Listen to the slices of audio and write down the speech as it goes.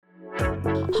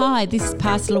Hi, this is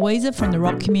Pastor Louisa from the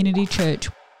Rock Community Church.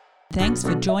 Thanks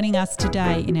for joining us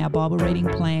today in our Bible reading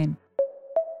plan.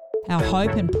 Our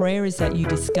hope and prayer is that you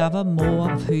discover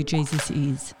more of who Jesus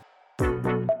is.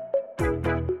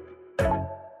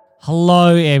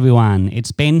 Hello everyone,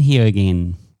 it's Ben here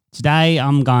again. Today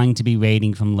I'm going to be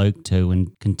reading from Luke 2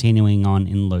 and continuing on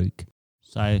in Luke.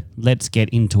 So let's get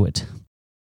into it.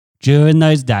 During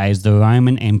those days, the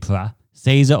Roman Emperor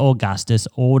Caesar Augustus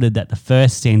ordered that the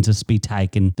first census be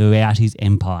taken throughout his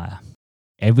empire.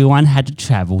 Everyone had to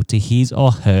travel to his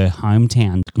or her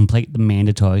hometown to complete the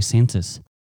mandatory census.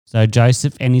 So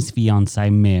Joseph and his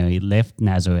fiancée Mary left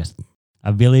Nazareth,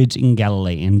 a village in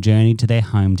Galilee, and journeyed to their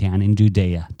hometown in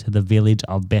Judea, to the village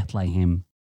of Bethlehem,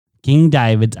 King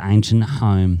David's ancient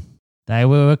home. They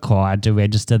were required to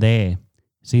register there,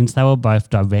 since they were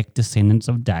both direct descendants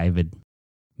of David.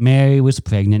 Mary was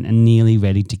pregnant and nearly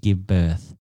ready to give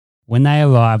birth. When they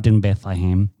arrived in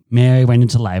Bethlehem, Mary went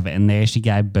into labour, and there she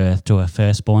gave birth to her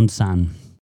firstborn son.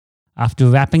 After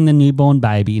wrapping the newborn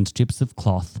baby in strips of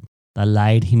cloth, they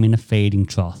laid him in a feeding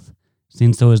trough,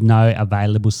 since there was no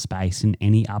available space in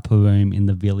any upper room in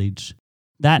the village.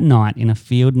 That night, in a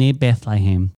field near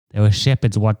Bethlehem, there were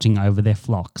shepherds watching over their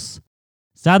flocks.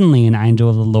 Suddenly an angel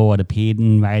of the Lord appeared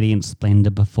in radiant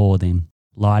splendour before them,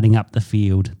 lighting up the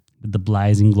field with the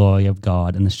blazing glory of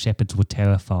God, and the shepherds were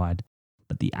terrified.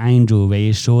 But the angel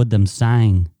reassured them,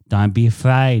 saying, "Don't be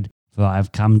afraid, for I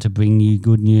have come to bring you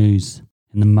good news,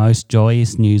 and the most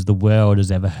joyous news the world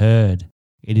has ever heard.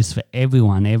 It is for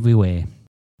everyone everywhere.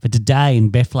 For today in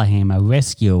Bethlehem a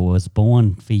rescuer was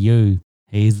born for you.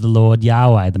 He is the Lord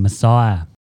Yahweh, the Messiah.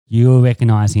 You will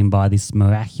recognize him by this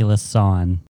miraculous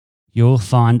sign. You will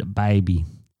find a baby,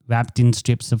 wrapped in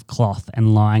strips of cloth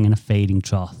and lying in a feeding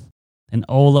trough." Then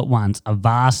all at once a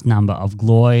vast number of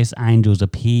glorious angels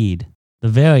appeared, the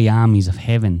very armies of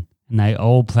heaven, and they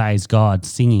all praised God,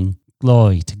 singing,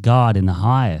 "Glory to God in the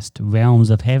highest realms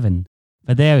of heaven,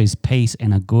 for there is peace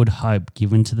and a good hope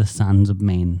given to the sons of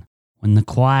men." When the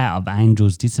choir of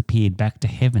angels disappeared back to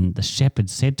heaven, the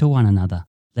shepherds said to one another,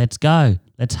 "Let's go,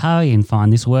 let's hurry and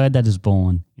find this word that is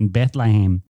born in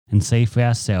Bethlehem, and see for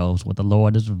ourselves what the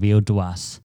Lord has revealed to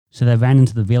us." So they ran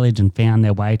into the village and found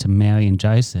their way to Mary and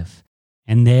Joseph.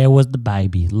 And there was the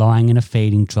baby lying in a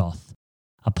feeding trough.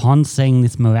 Upon seeing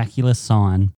this miraculous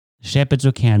sign, the shepherds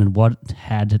recounted what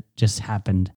had just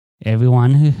happened.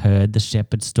 Everyone who heard the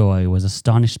shepherd's story was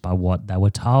astonished by what they were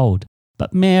told.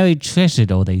 But Mary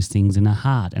treasured all these things in her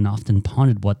heart and often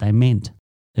pondered what they meant.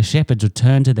 The shepherds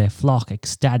returned to their flock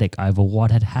ecstatic over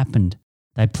what had happened.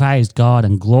 They praised God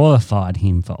and glorified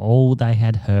him for all they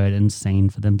had heard and seen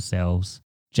for themselves,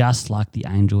 just like the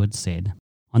angel had said.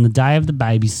 On the day of the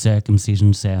baby's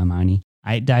circumcision ceremony,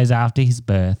 8 days after his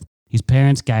birth, his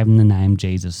parents gave him the name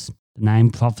Jesus, the name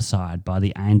prophesied by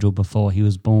the angel before he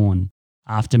was born.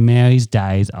 After Mary's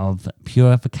days of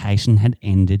purification had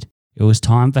ended, it was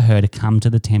time for her to come to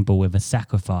the temple with a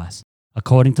sacrifice,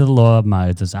 according to the law of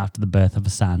Moses after the birth of a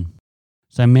son.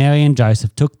 So Mary and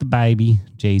Joseph took the baby,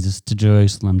 Jesus, to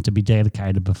Jerusalem to be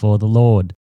dedicated before the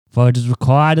Lord. For it is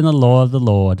required in the law of the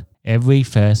Lord, every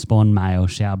firstborn male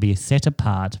shall be set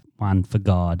apart one for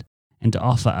God, and to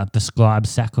offer a prescribed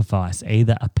sacrifice,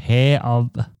 either a pair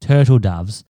of turtle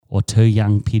doves or 2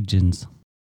 young pigeons.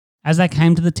 As they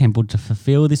came to the temple to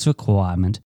fulfill this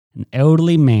requirement, an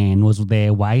elderly man was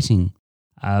there waiting,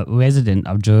 a resident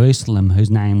of Jerusalem whose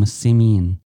name was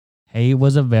Simeon. He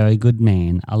was a very good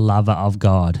man, a lover of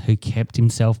God, who kept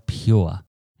himself pure,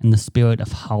 and the spirit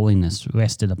of holiness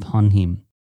rested upon him.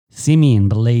 Simeon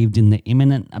believed in the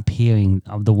imminent appearing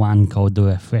of the one called the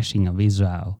Refreshing of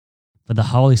Israel, for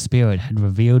the Holy Spirit had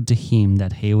revealed to him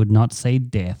that he would not see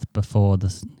death before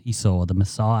he saw the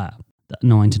Messiah, the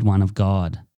Anointed One of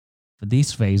God. For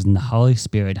this reason, the Holy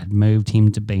Spirit had moved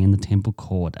him to be in the temple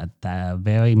court at the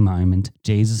very moment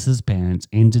Jesus' parents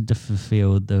entered to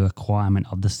fulfill the requirement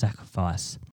of the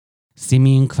sacrifice.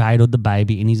 Simeon cradled the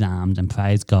baby in his arms and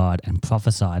praised God and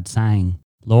prophesied, saying,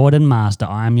 "Lord and Master,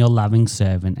 I am your loving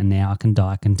servant, and now I can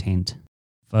die content.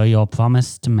 For your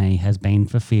promise to me has been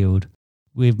fulfilled.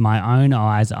 With my own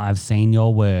eyes I have seen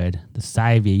your word, the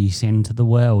Saviour you sent into the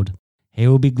world. He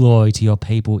will be glory to your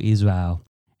people Israel,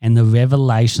 and the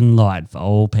revelation light for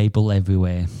all people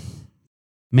everywhere."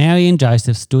 Mary and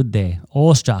Joseph stood there,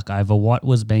 awestruck over what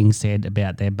was being said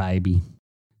about their baby.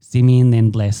 Simeon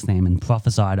then blessed them and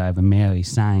prophesied over Mary,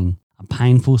 saying, "A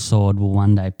painful sword will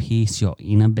one day pierce your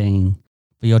inner being.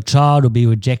 For your child will be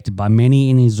rejected by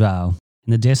many in Israel,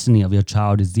 and the destiny of your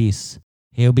child is this: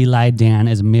 he will be laid down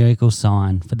as a miracle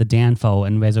sign for the downfall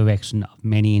and resurrection of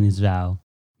many in Israel.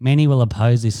 Many will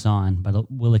oppose this sign, but it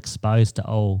will expose to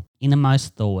all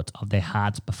innermost thoughts of their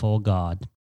hearts before God.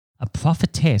 A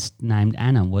prophetess named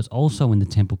Anna was also in the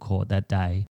temple court that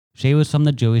day. She was from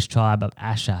the Jewish tribe of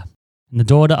Asher and the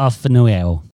daughter of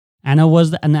Phanuel. Anna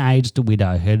was an aged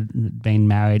widow who had been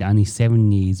married only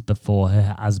 7 years before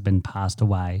her husband passed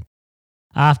away.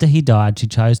 After he died, she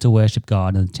chose to worship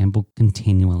God in the temple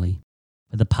continually.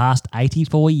 For the past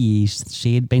 84 years,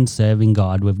 she had been serving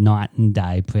God with night and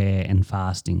day prayer and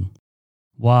fasting.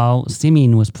 While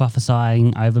Simeon was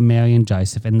prophesying over Mary and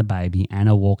Joseph and the baby,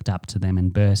 Anna walked up to them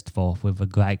and burst forth with a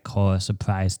great chorus of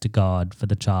praise to God for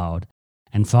the child.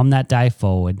 And from that day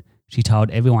forward, she told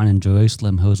everyone in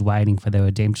Jerusalem who was waiting for their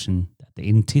redemption that the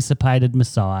anticipated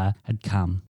Messiah had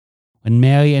come. When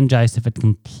Mary and Joseph had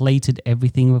completed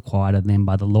everything required of them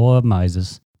by the law of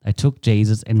Moses, they took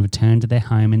Jesus and returned to their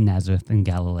home in Nazareth in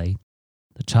Galilee.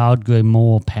 The child grew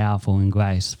more powerful in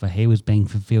grace, for he was being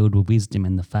fulfilled with wisdom,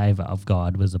 and the favour of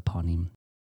God was upon him.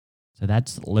 So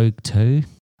that's Luke 2.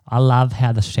 I love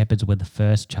how the shepherds were the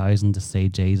first chosen to see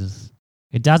Jesus.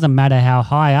 It doesn't matter how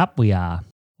high up we are,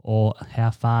 or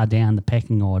how far down the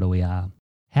pecking order we are,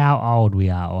 how old we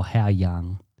are, or how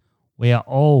young. We are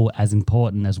all as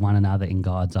important as one another in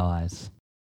God's eyes.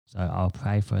 So I'll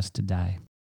pray for us today.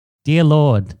 Dear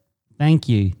Lord, thank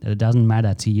you that it doesn't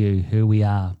matter to you who we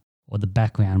are or the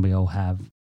background we all have.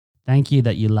 Thank you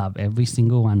that you love every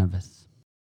single one of us.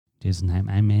 In Jesus' name,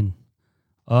 amen.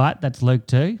 All right, that's Luke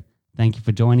 2. Thank you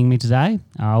for joining me today.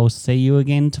 I'll see you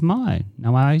again tomorrow.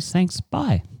 No worries, thanks,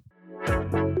 bye.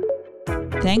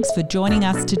 Thanks for joining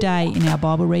us today in our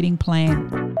Bible reading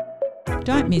plan.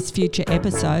 Don't miss future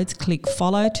episodes. Click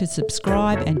follow to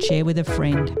subscribe and share with a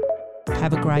friend.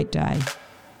 Have a great day.